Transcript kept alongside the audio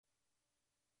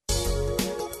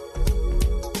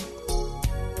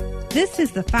This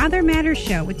is the Father Matters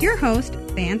Show with your host,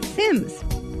 Vance Sims.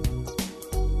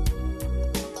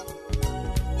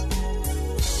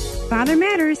 Father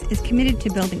Matters is committed to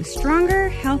building stronger,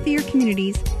 healthier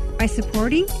communities by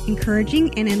supporting,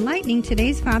 encouraging, and enlightening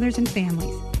today's fathers and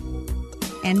families.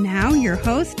 And now, your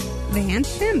host, Vance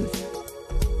Sims.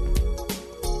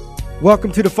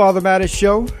 Welcome to the Father Matters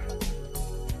Show.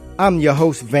 I'm your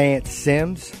host, Vance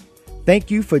Sims.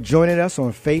 Thank you for joining us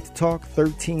on Faith Talk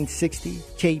 1360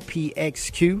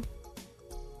 KPXQ.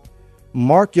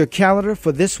 Mark your calendar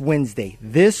for this Wednesday,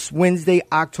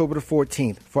 October the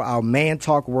 14th, for our Man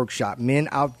Talk Workshop. Men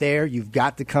out there, you've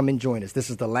got to come and join us.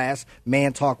 This is the last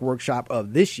Man Talk Workshop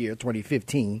of this year,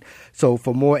 2015. So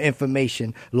for more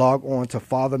information, log on to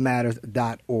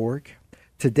fathermatters.org.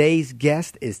 Today's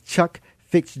guest is Chuck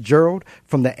Fitzgerald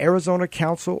from the Arizona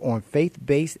Council on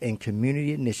Faith-Based and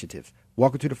Community Initiatives.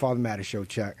 Welcome to the Father Matters Show,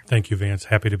 Chuck. Thank you, Vance.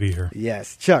 Happy to be here.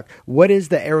 Yes. Chuck, what is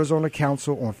the Arizona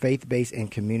Council on Faith-Based and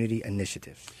Community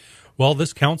Initiatives? Well,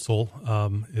 this council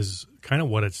is kind of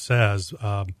what it says.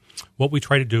 What we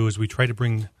try to do is we try to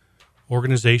bring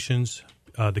organizations,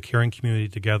 the caring community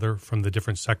together from the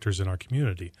different sectors in our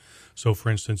community. So, for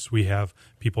instance, we have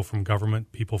people from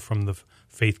government, people from the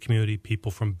faith community,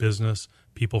 people from business,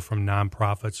 people from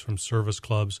nonprofits, from service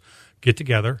clubs get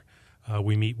together.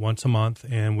 We meet once a month,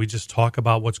 and we just talk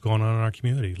about what's going on in our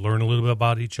community, learn a little bit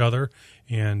about each other,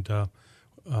 and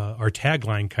our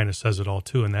tagline kind of says it all,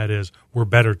 too, and that is, we're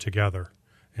better together.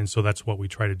 And so that's what we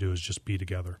try to do, is just be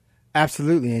together.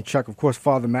 Absolutely. And Chuck, of course,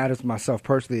 Father Matters, myself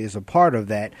personally, is a part of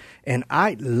that. And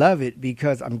I love it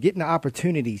because I'm getting the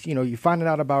opportunities. You know, you're finding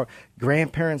out about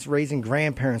grandparents raising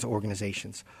grandparents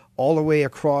organizations all the way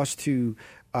across to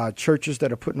churches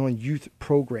that are putting on youth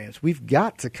programs. We've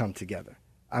got to come together.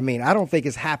 I mean, I don't think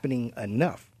it's happening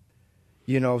enough,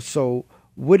 you know. So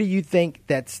what do you think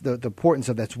that's the importance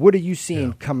of that? What are you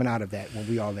seeing coming out of that when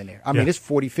we all in there? I mean, there's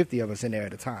 40, 50 of us in there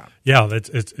at a time. Yeah,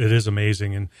 it is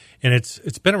amazing. And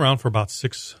it's been around for about a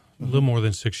little more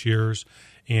than 6 years.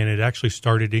 And it actually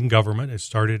started in government. It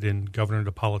started in Governor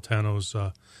Napolitano's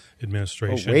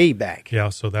administration. Oh, way back. Yeah,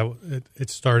 so it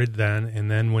started then. And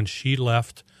then when she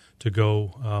left to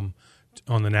go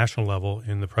on the national level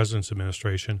in the president's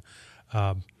administration,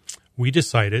 we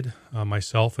decided,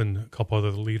 myself and a couple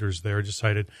other leaders there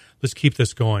decided, let's keep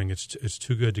this going. It's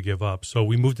too good to give up. So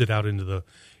we moved it out into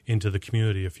the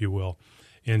community, if you will.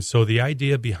 And so the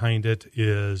idea behind it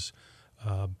is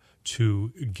to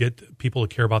get people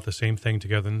to care about the same thing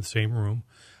together in the same room.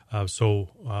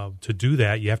 So to do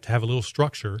that, you have to have a little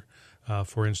structure.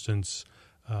 For instance,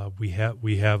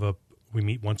 we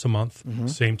meet once a month,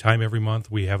 same time every month.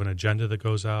 We have an agenda that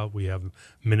goes out. We have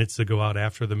minutes that go out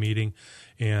after the meeting.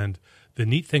 And the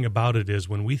neat thing about it is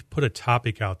when we put a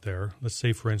topic out there, let's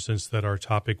say, for instance, that our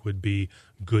topic would be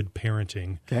good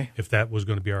parenting. Okay. If that was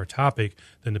going to be our topic,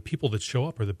 then the people that show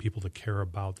up are the people that care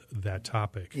about that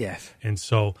topic. Yes. And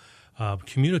so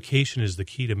communication is the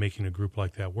key to making a group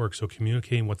like that work. So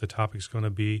communicating what the topic's going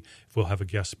to be, if we'll have a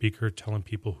guest speaker, telling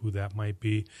people who that might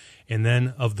be. And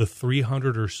then of the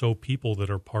 300 or so people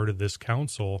that are part of this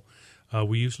council,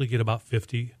 we usually get about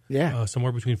 50,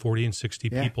 somewhere between 40 and 60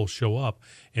 people show up.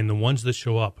 And the ones that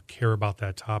show up care about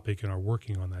that topic and are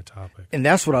working on that topic. And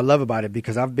that's what I love about it,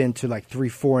 because I've been to like 3,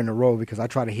 4 in a row, because I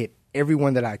try to hit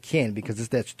everyone that I can, because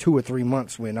that's 2 or 3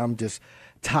 months when I'm just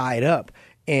tied up.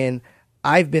 And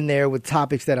I've been there with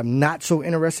topics that I'm not so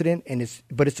interested in,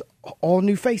 but it's all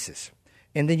new faces.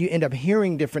 And then you end up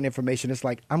hearing different information. It's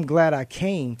like, I'm glad I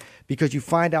came, because you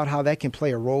find out how that can play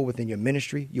a role within your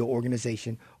ministry, your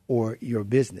organization, or your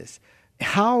business.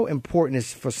 How important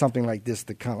is for something like this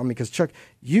to come? I mean, because Chuck,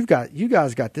 you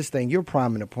guys got this thing. You're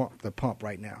priming the pump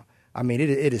right now. I mean,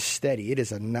 it is steady. It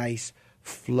is a nice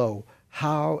flow.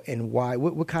 How and why?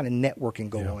 What kind of networking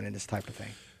go on in this type of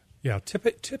thing? Yeah,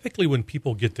 typically when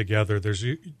people get together,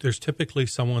 there's typically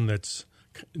someone that's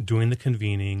doing the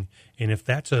convening, and if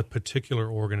that's a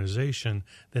particular organization,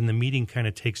 then the meeting kind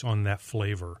of takes on that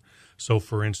flavor. So,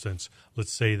 for instance,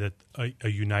 let's say that a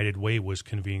United Way was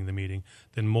convening the meeting,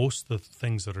 then most of the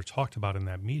things that are talked about in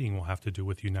that meeting will have to do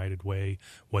with United Way,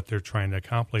 what they're trying to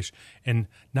accomplish. And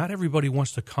not everybody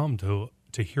wants to come to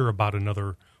hear about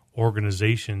another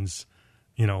organization's,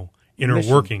 inner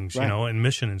mission, workings, and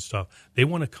mission and stuff. They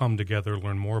want to come together,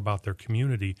 learn more about their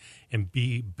community, and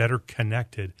be better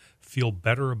connected, feel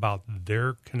better about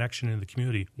their connection in the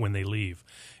community when they leave.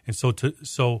 And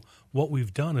so what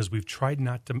we've done is we've tried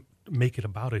not to make it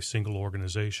about a single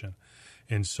organization.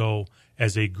 And so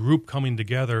as a group coming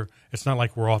together, it's not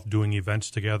like we're off doing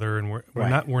events together, and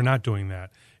we're not doing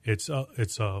that. It's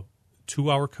a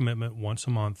 2-hour commitment once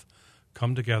a month.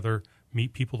 Come together,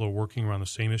 meet people that are working around the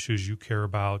same issues you care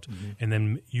about, and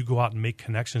then you go out and make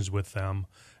connections with them,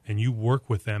 and you work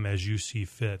with them as you see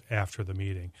fit after the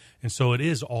meeting. And so it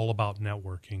is all about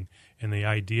networking and the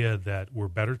idea that we're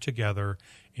better together,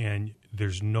 and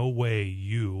there's no way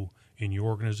you in your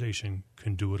organization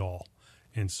can do it all.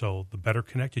 And so the better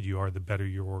connected you are, the better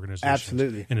your organization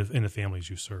Absolutely. and the families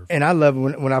you serve. And I love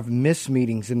when I've missed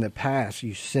meetings in the past,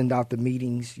 you send out the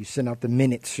meetings, you send out the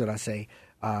minutes, should I say,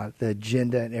 the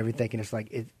agenda and everything. And it's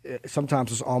like,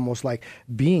 sometimes it's almost like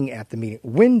being at the meeting.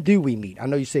 When do we meet? I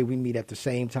know you say we meet at the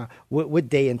same time. What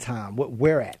day and time?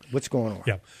 Where at? What's going on?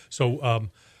 Yeah. So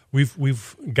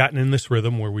we've gotten in this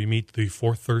rhythm where we meet the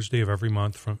fourth Thursday of every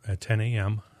month at 10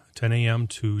 a.m.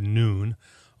 to noon,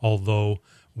 although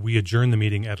we adjourn the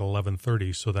meeting at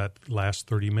 11:30, so that last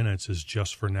 30 minutes is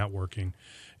just for networking.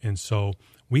 And so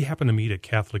we happen to meet at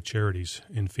Catholic Charities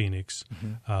in Phoenix.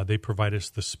 They provide us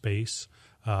the space.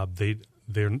 They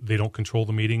don't control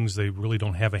the meetings. They really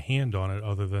don't have a hand on it,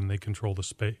 other than they control the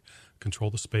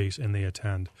space, and they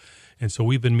attend. And so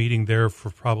we've been meeting there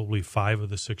for probably 5 of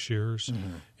the 6 years,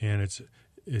 and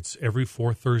it's every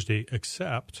fourth Thursday,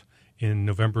 except in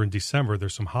November and December,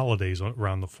 there's some holidays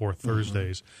around the fourth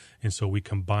Thursdays, and so we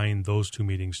combine those 2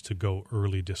 meetings to go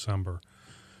early December.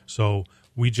 So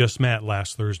we just met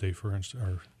last Thursday, for instance,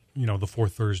 or the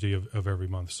fourth Thursday of every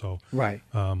month. So right,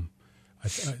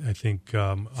 I think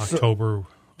October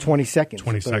 22nd.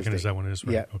 22nd is that when it is?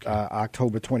 Right? Yeah, okay.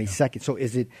 October 22nd. Yeah. So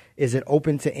is it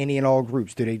open to any and all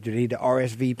groups? Do they need the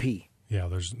RSVP? Yeah,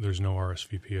 there's no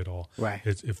RSVP at all. Right.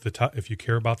 If you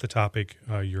care about the topic,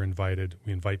 you're invited.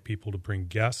 We invite people to bring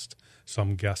guests.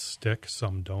 Some guests stick,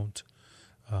 some don't,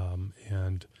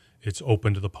 and it's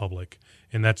open to the public.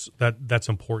 And that's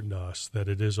important to us, that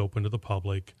it is open to the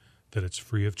public, that it's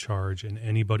free of charge, and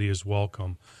anybody is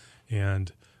welcome.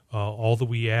 And all that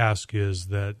we ask is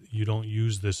that you don't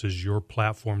use this as your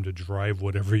platform to drive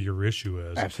whatever your issue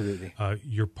is. Absolutely.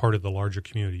 You're part of the larger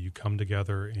community. You come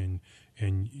together and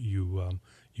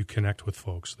you connect with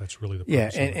folks. That's really the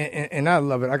purpose. Yeah, and I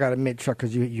love it. I got to admit, Chuck,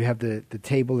 because you have the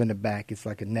table in the back. It's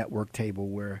like a network table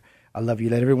where I love you.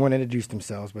 Let everyone introduce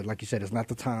themselves, but like you said, it's not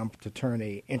the time to turn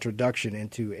a introduction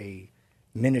into a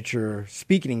miniature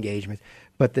speaking engagement,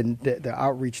 but the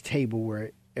outreach table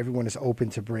where everyone is open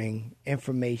to bring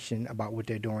information about what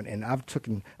they're doing. And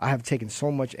I have taken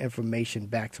so much information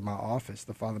back to my office,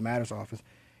 the Father Matters office,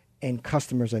 and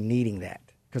customers are needing that.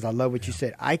 Because I love what you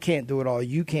said. I can't do it all.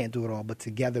 You can't do it all. But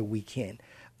together we can.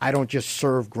 I don't just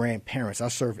serve grandparents. I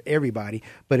serve everybody.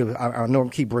 But I know I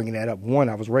keep bringing that up. One,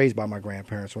 I was raised by my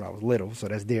grandparents when I was little, so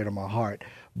that's dear to my heart.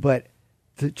 But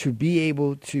to be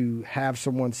able to have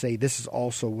someone say, this is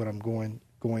also what I'm going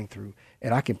through,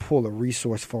 and I can pull a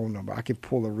resource phone number. I can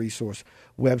pull a resource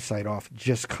website off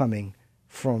just coming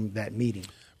from that meeting.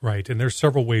 Right, and there's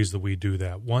several ways that we do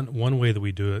that. One way that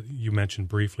we do it, you mentioned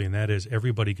briefly, and that is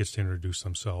everybody gets to introduce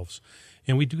themselves.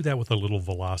 And we do that with a little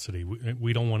velocity.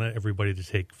 We don't want everybody to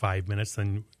take 5 minutes,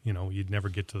 then you'd never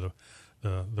get to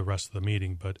the rest of the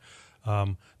meeting. But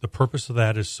the purpose of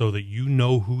that is so that you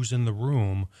know who's in the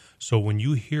room. So when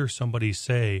you hear somebody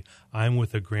say, I'm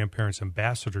with a Grandparents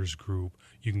Ambassadors group,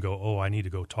 you can go, oh, I need to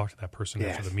go talk to that person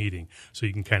after the meeting. So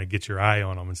you can kind of get your eye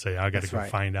on them and say, I got to go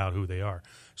find out who they are.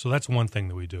 So that's one thing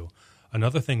that we do.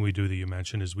 Another thing we do that you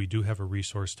mentioned is we do have a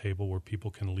resource table where people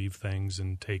can leave things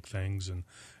and take things and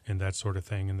that sort of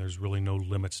thing, and there's really no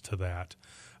limits to that.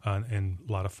 And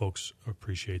a lot of folks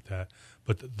appreciate that.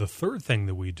 But the third thing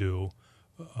that we do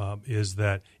is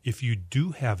that if you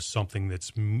do have something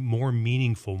that's more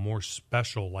meaningful, more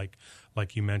special,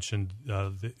 like you mentioned,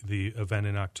 the event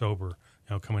in October,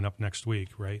 coming up next week,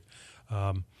 right?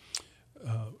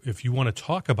 If you want to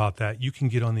talk about that, you can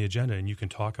get on the agenda and you can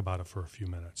talk about it for a few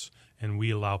minutes. And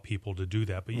we allow people to do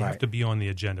that. But you have to be on the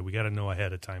agenda. We got to know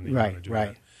ahead of time that you want to do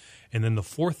that. And then the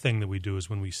fourth thing that we do is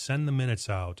when we send the minutes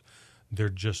out, they're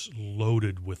just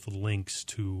loaded with links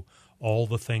to all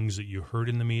the things that you heard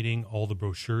in the meeting, all the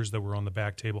brochures that were on the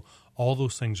back table. All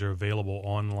those things are available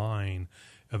online,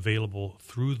 available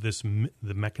through the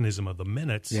mechanism of the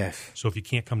minutes. Yes. So if you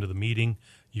can't come to the meeting,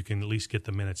 you can at least get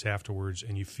the minutes afterwards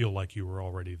and you feel like you were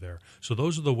already there. So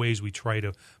those are the ways we try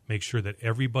to make sure that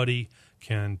everybody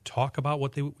can talk about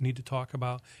what they need to talk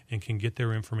about and can get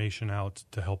their information out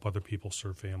to help other people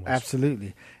serve families.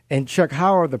 Absolutely. And Chuck,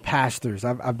 how are the pastors?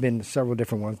 I've been to several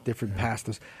different ones, different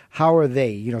pastors. How are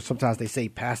they? Sometimes they say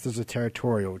pastors are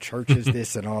territorial, churches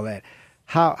this and all that.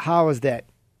 How is that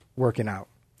working out?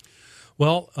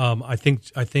 Well, I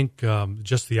think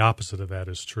just the opposite of that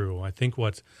is true. I think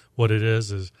what it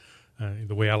is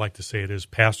the way I like to say it is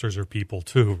pastors are people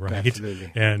too, right?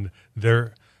 Absolutely. And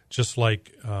Just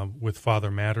like with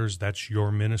Father Matters, that's your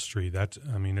ministry. It's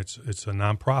a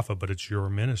nonprofit, but it's your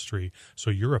ministry. So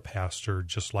you're a pastor,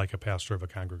 just like a pastor of a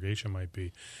congregation might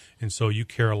be, and so you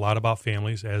care a lot about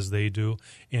families, as they do.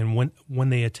 And when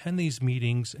they attend these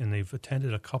meetings, and they've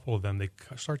attended a couple of them, they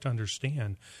start to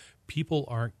understand people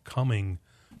aren't coming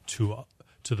to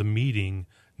the meeting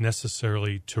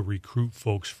necessarily to recruit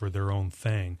folks for their own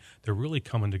thing. They're really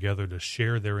coming together to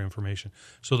share their information.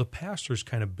 So the pastors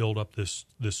kind of build up this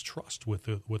trust with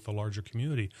the larger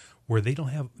community, where they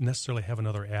don't necessarily have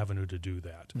another avenue to do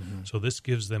that. Mm-hmm. So this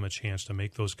gives them a chance to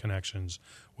make those connections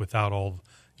without all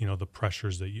the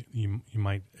pressures that you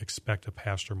might expect a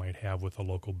pastor might have with a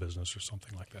local business or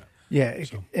something like that. Yeah,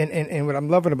 so. And what I'm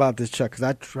loving about this, Chuck, because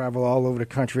I travel all over the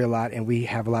country a lot, and we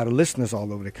have a lot of listeners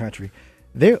all over the country.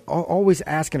 They're always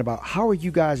asking about, how are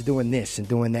you guys doing this and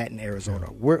doing that in Arizona?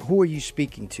 Who are you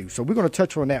speaking to? So we're going to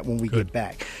touch on that when we get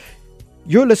back.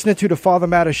 You're listening to the Father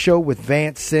Matters Show with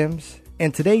Vance Sims,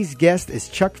 and today's guest is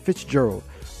Chuck Fitzgerald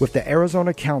with the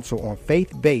Arizona Council on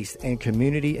Faith-Based and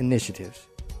Community Initiatives.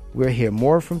 We'll hear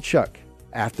more from Chuck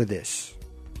after this.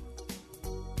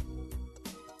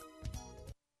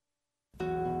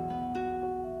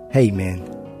 Hey man,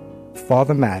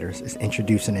 Father Matters is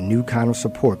introducing a new kind of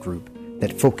support group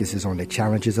that focuses on the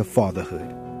challenges of fatherhood.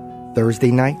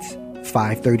 Thursday nights,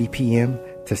 5:30 p.m.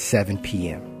 to 7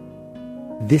 p.m.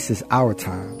 This is our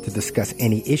time to discuss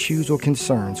any issues or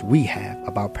concerns we have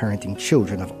about parenting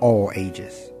children of all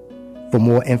ages. For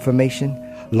more information,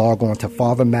 log on to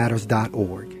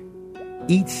fathermatters.org.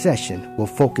 Each session will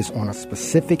focus on a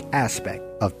specific aspect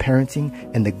of parenting,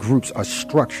 and the groups are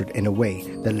structured in a way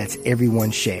that lets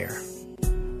everyone share.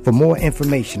 For more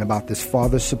information about this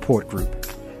father support group,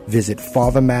 visit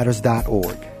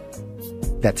fathermatters.org.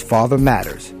 That's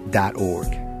fathermatters.org.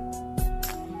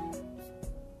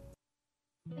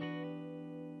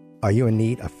 Are you in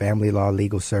need of family law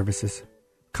legal services?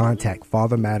 Contact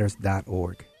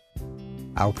fathermatters.org.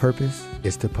 Our purpose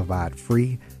is to provide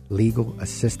free legal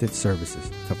assistance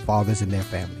services to fathers and their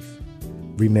families.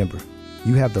 Remember,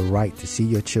 you have the right to see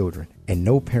your children, and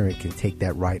no parent can take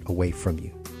that right away from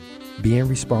you. Being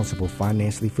responsible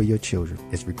financially for your children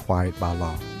is required by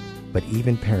law, but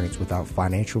even parents without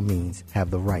financial means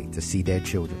have the right to see their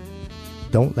children.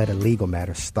 Don't let a legal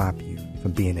matter stop you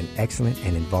from being an excellent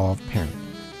and involved parent.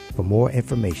 For more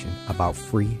information about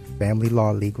free family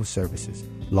law legal services,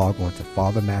 log on to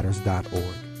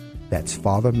fathermatters.org. That's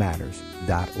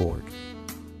fathermatters.org.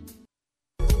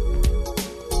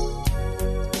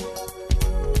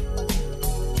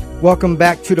 Welcome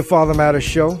back to the Father Matters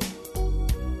Show.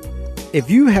 If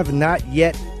you have not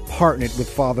yet partnered with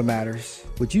Father Matters,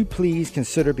 would you please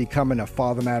consider becoming a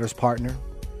Father Matters partner?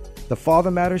 The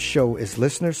Father Matters Show is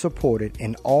listener supported,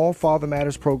 and all Father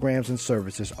Matters programs and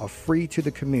services are free to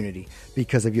the community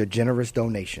because of your generous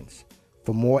donations.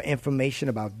 For more information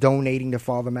about donating to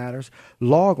Father Matters,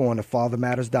 log on to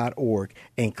fathermatters.org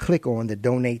and click on the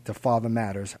Donate to Father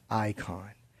Matters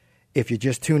icon. If you're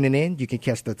just tuning in, you can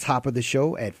catch the top of the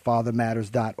show at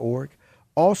fathermatters.org.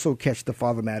 Also catch the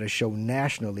Father Matters Show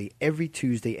nationally every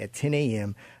Tuesday at 10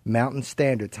 a.m. Mountain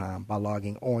Standard Time by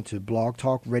logging on to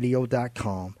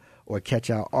blogtalkradio.com, or catch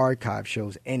our archive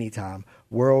shows anytime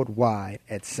worldwide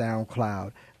at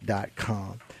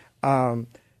soundcloud.com.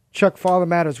 Chuck, Father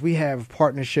Matters, we have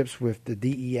partnerships with the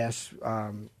DES,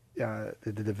 the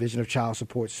Division of Child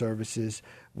Support Services.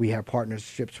 We have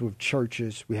partnerships with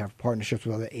churches. We have partnerships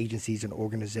with other agencies and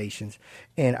organizations.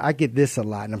 And I get this a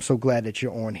lot, and I'm so glad that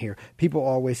you're on here. People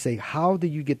always say, how do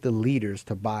you get the leaders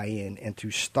to buy in and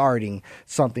to starting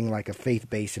something like a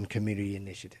faith-based and community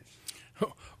initiative?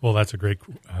 Well, that's a great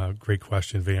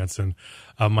question, Vance. And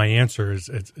my answer is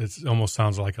it almost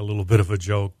sounds like a little bit of a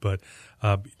joke, but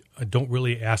I don't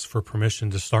really ask for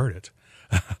permission to start it.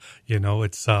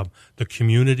 It's the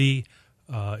community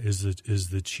is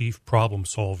the chief problem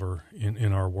solver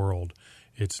in our world.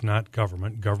 It's not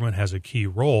government. Government has a key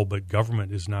role, but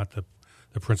government is not the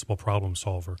principal problem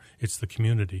solver. It's the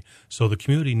community. So the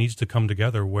community needs to come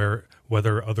together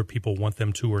whether other people want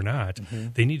them to or not.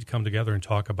 Mm-hmm. They need to come together and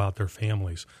talk about their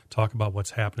families, talk about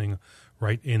what's happening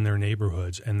right in their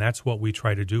neighborhoods. And that's what we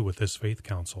try to do with this Faith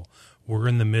Council. We're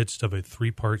in the midst of a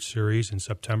 3-part series. In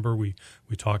September, we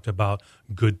talked about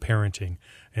good parenting.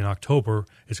 In October,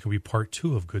 it's going to be part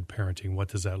 2 of good parenting. What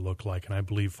does that look like? And I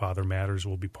believe Father Matters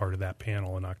will be part of that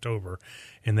panel in October.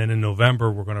 And then in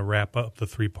November, we're going to wrap up the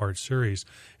 3-part series.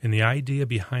 And the idea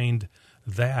behind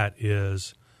that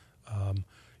is,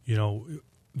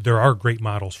 there are great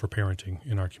models for parenting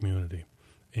in our community.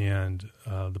 And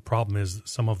the problem is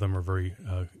some of them are very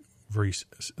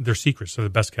they're secrets. They're the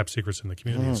best kept secrets in the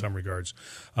community in some regards.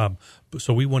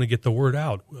 So we want to get the word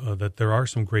out that there are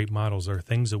some great models. There are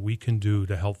things that we can do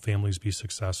to help families be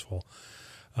successful.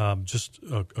 Just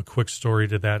a quick story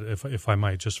to that, if I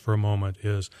might, just for a moment,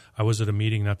 is I was at a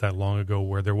meeting not that long ago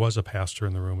where there was a pastor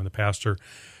in the room, and the pastor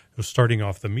was starting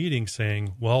off the meeting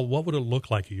saying, well, what would it look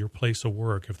like at your place of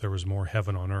work if there was more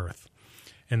heaven on earth?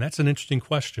 And that's an interesting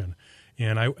question.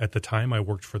 And at the time, I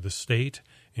worked for the state,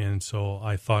 and so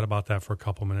I thought about that for a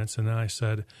couple minutes, and then I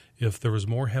said, if there was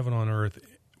more heaven on earth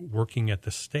working at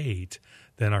the state,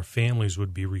 then our families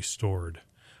would be restored.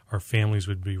 Our families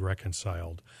would be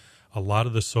reconciled. A lot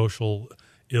of the social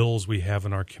ills we have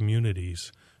in our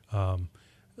communities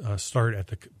start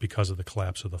because of the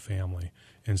collapse of the family.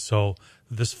 And so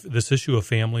this issue of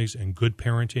families and good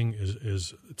parenting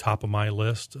is top of my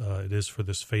list. It is for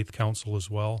this faith council as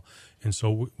well. And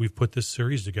so we've put this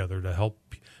series together to help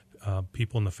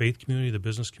people in the faith community, the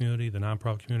business community, the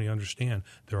nonprofit community understand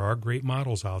there are great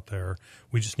models out there.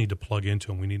 We just need to plug into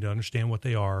them. We need to understand what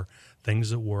they are, things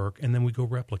that work, and then we go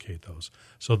replicate those.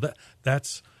 So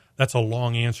that's a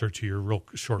long answer to your real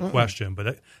short question,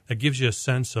 but that gives you a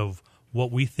sense of what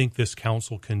we think this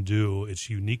council can do. It's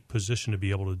a unique position to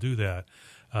be able to do that.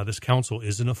 This council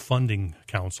isn't a funding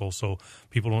council, so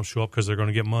people don't show up because they're going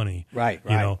to get money. Right.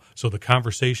 So the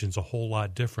conversation's a whole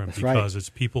lot different because it's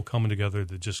people coming together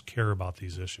that just care about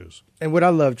these issues. And what I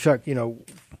love, Chuck,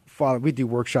 Father, we do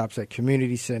workshops at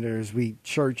community centers,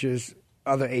 churches,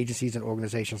 other agencies and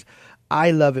organizations.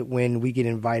 I love it when we get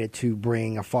invited to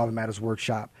bring a Father Matters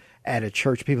workshop at a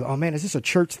church. People, oh man, is this a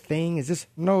church thing?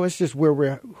 No, it's just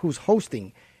who's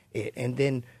hosting it. And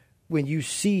then when you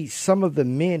see some of the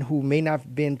men who may not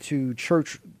have been to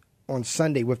church on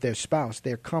Sunday with their spouse,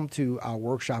 they come to our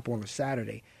workshop on a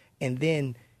Saturday. And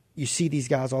then you see these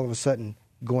guys all of a sudden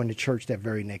going to church that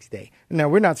very next day. Now,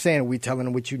 we're not saying we're telling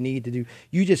them what you need to do.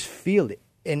 You just feel it.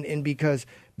 And because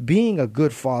being a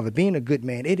good father, being a good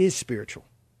man, it is spiritual.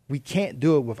 We can't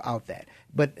do it without that.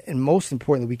 And most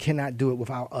importantly, we cannot do it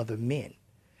without other men.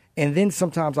 And then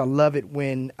sometimes I love it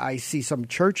when I see some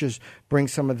churches bring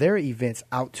some of their events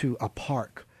out to a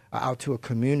park, out to a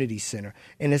community center.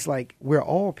 And it's like, we're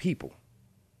all people,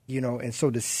 and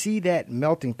so to see that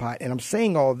melting pot, and I'm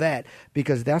saying all that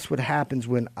because that's what happens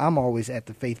when I'm always at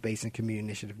the Faith-Based and Community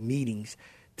Initiative meetings,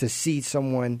 to see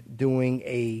someone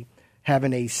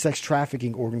having a sex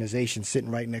trafficking organization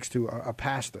sitting right next to a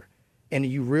pastor. And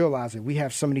you realize that we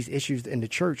have some of these issues in the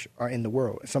church are in the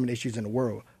world. Some of the issues in the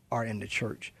world are in the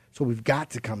church. So we've got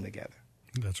to come together.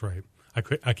 That's right.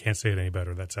 I can't say it any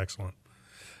better. That's excellent.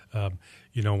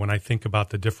 When I think about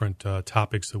the different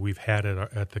topics that we've had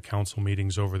at the council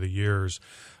meetings over the years,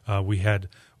 we had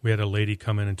a lady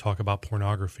come in and talk about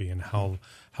pornography and how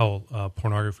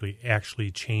pornography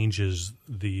actually changes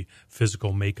the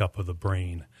physical makeup of the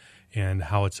brain, and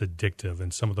how it's addictive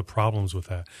and some of the problems with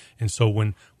that. And so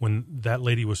when that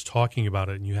lady was talking about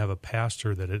it, and you have a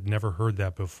pastor that had never heard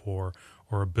that before,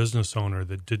 or a business owner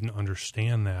that didn't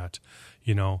understand that,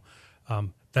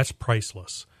 that's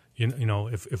priceless.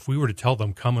 If we were to tell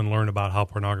them, come and learn about how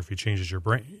pornography changes your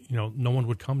brain, no one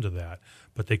would come to that.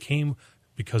 But they came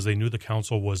because they knew the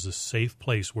council was a safe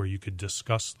place where you could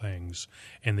discuss things,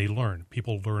 and they learn.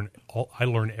 People learn. I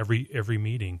learn every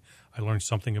meeting. I learned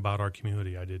something about our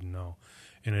community I didn't know.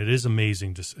 And it is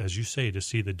amazing, as you say, to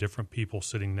see the different people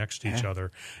sitting next to each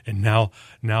other. And now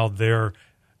they're,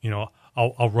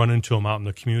 I'll run into them out in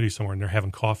the community somewhere, and they're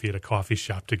having coffee at a coffee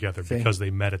shop together because they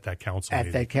met at that council meeting.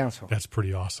 At that council. That's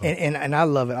pretty awesome. And I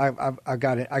love it. I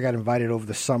got invited over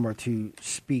the summer to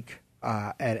speak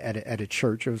at a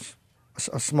church. It was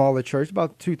a smaller church,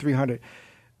 about 200-300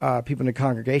 people in the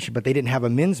congregation, but they didn't have a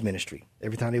men's ministry.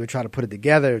 Every time they would try to put it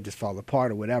together, it would just fall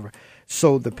apart or whatever.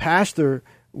 So the pastor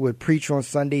would preach on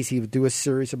Sundays. He would do a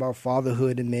series about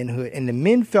fatherhood and manhood, and the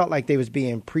men felt like they was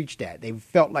being preached at. They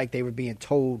felt like they were being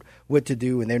told what to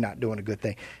do, and they're not doing a good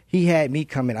thing. He had me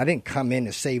come in. I didn't come in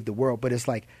to save the world, but it's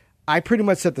like I pretty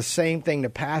much said the same thing the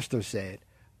pastor said.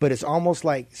 But it's almost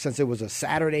like, since it was a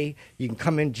Saturday, you can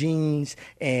come in jeans,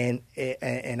 and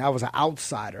I was an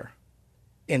outsider.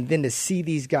 And then to see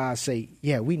these guys say,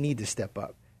 yeah, we need to step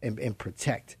up and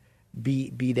protect, be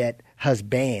that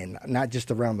husband, not just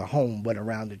around the home, but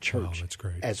around the church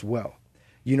as well.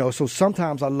 So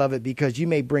sometimes I love it because you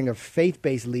may bring a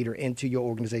faith-based leader into your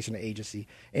organization or agency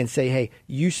and say, hey,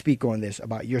 you speak on this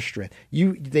about your strength.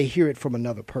 They hear it from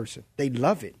another person. They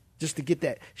love it just to get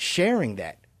that, sharing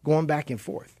that, going back and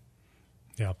forth.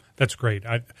 Yeah, that's great.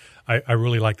 I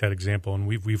really like that example, and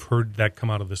we've heard that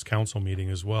come out of this council meeting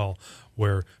as well,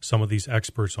 where some of these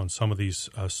experts on some of these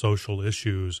social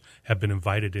issues have been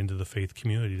invited into the faith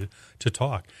community to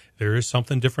talk. There is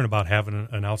something different about having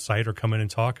an outsider come in and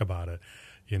talk about it,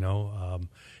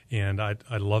 and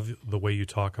I love the way you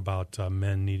talk about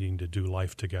men needing to do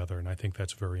life together, and I think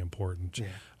that's very important. Yeah.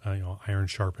 Iron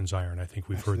sharpens iron. I think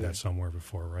we've heard that somewhere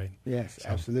before, right? Yes, so,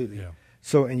 absolutely. Yeah.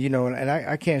 So, and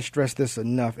I can't stress this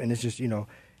enough, and it's just, you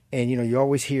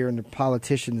always hear in the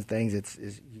politicians things, it's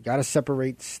you got to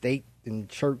separate state and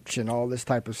church and all this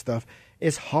type of stuff.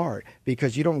 It's hard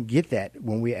because you don't get that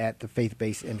when we're at the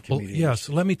faith-based and community. Well, yes,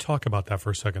 let me talk about that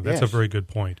for a second. That's a very good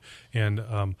point. And,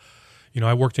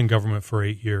 I worked in government for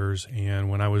 8 years, and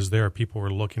when I was there, people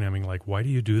were looking at me like, why do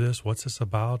you do this? What's this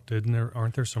about?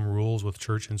 Aren't there some rules with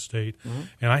church and state? Mm-hmm.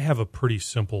 And I have a pretty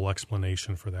simple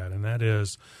explanation for that, and that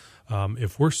is,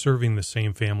 if we're serving the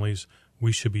same families,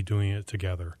 we should be doing it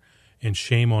together. And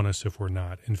shame on us if we're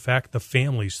not. In fact, the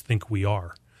families think we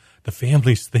are. The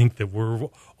families think that we're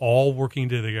all working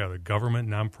together, government,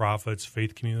 nonprofits,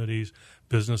 faith communities,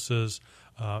 businesses,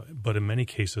 but in many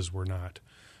cases we're not.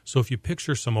 So if you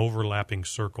picture some overlapping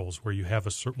circles where you have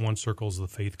one circle is the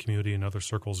faith community, another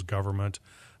circle is government,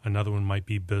 another one might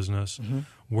be business, mm-hmm.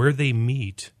 where they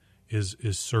meet is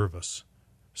service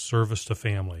to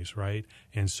families, right?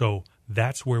 And so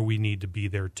that's where we need to be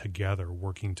there together,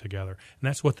 working together. And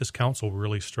that's what this council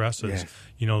really stresses.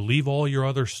 Yes. Leave all your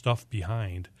other stuff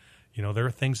behind. There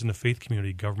are things in the faith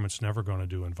community government's never going to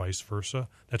do and vice versa.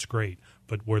 That's great.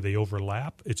 But where they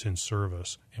overlap, it's in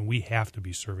service. And we have to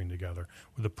be serving together.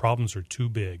 Where the problems are too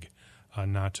big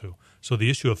not to. So the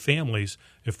issue of families,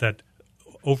 if that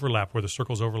overlap, where the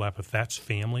circles overlap, if that's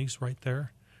families right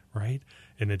there, right?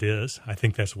 And it is. I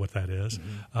think that's what that is.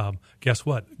 Mm-hmm. Guess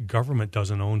what? Government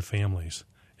doesn't own families.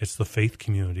 It's the faith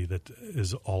community that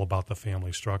is all about the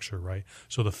family structure, right?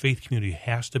 So the faith community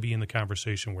has to be in the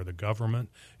conversation where the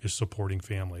government is supporting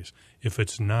families. If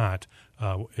it's not,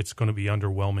 it's going to be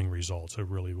underwhelming results. It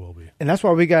really will be. And that's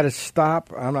why we got to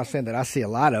stop. I'm not saying that I see a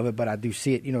lot of it, but I do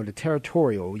see it, the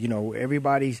territorial,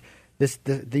 everybody's,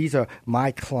 these are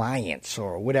my clients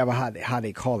or whatever, how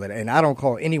they call it. And I don't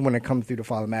call anyone that comes through the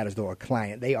Father Matters door a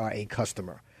client. They are a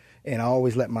customer. And I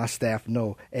always let my staff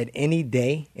know at any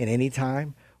day and any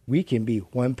time, we can be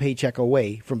one paycheck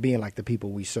away from being like the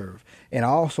people we serve. And I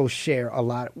also share a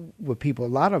lot with people, a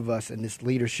lot of us in this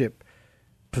leadership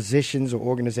positions or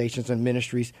organizations and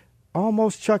ministries,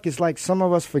 almost, Chuck, it's like some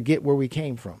of us forget where we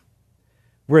came from.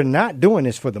 We're not doing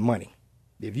this for the money.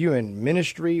 If you're in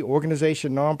ministry,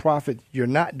 organization, nonprofit, you're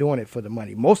not doing it for the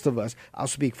money. Most of us, I'll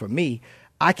speak for me,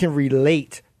 I can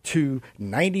relate to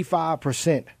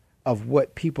 95% of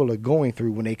what people are going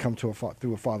through when they come through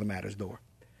a Father Matters door.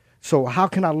 So how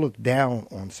can I look down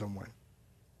on someone?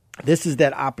 This is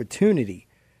that opportunity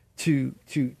to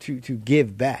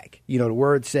give back. The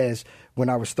word says, when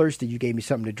I was thirsty, you gave me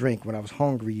something to drink. When I was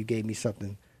hungry, you gave me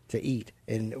something to eat.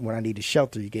 And when I needed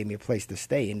shelter, you gave me a place to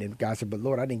stay. And then God said, but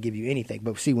Lord, I didn't give you anything.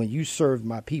 But see, when you serve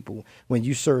my people, when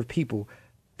you serve people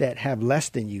that have less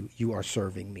than you, you are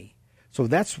serving me. So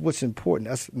that's what's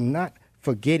important, us not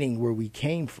forgetting where we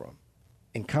came from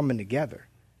and coming together.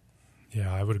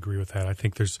 Yeah, I would agree with that. I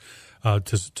think there's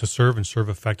to serve and serve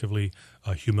effectively,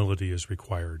 humility is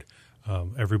required.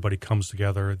 Everybody comes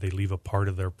together. They leave a part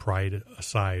of their pride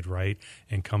aside, right,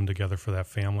 and come together for that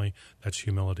family. That's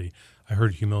humility. I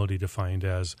heard humility defined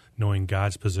as knowing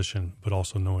God's position, but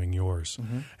also knowing yours.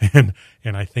 Mm-hmm.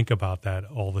 And I think about that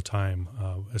all the time,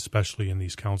 especially in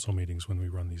these council meetings when we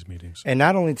run these meetings. And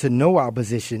not only to know our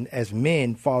position as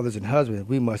men, fathers, and husbands,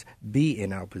 we must be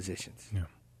in our positions. Yeah.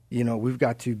 We've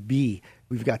got to be.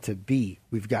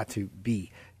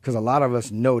 Because a lot of us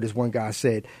know, this one guy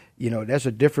said, there's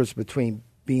a difference between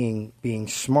being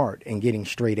smart and getting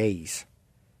straight A's.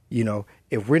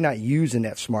 If we're not using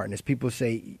that smartness, people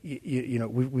say,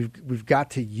 we've got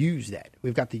to use that.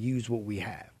 We've got to use what we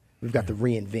have. We've got to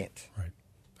reinvent. Right.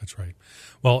 That's right.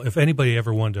 Well, if anybody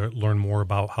ever wanted to learn more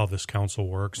about how this council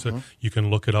works, you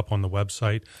can look it up on the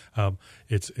website.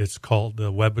 It's called,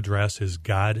 the web address is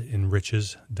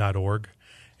godenriches.org.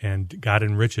 And God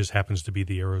Enriches happens to be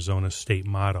the Arizona state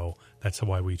motto. That's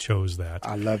why we chose that.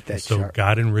 I love that. So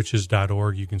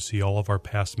godenriches.org, you can see all of our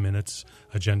past minutes,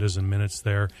 agendas and minutes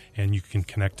there, and you can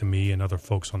connect to me and other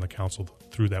folks on the council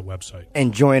through that website.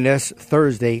 And join us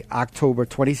Thursday, October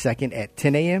 22nd at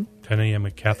 10 a.m. 10 a.m.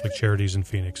 at Catholic Charities in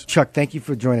Phoenix. Chuck, thank you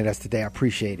for joining us today. I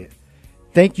appreciate it.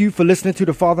 Thank you for listening to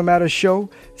the Father Matters Show.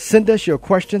 Send us your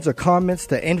questions or comments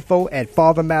to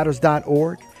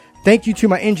info@fathermatters.org. Thank you to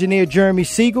my engineer, Jeremy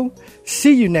Siegel.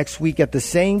 See you next week at the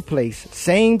same place,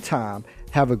 same time,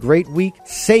 Have a great week,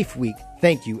 safe week.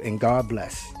 Thank you, and God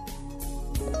bless.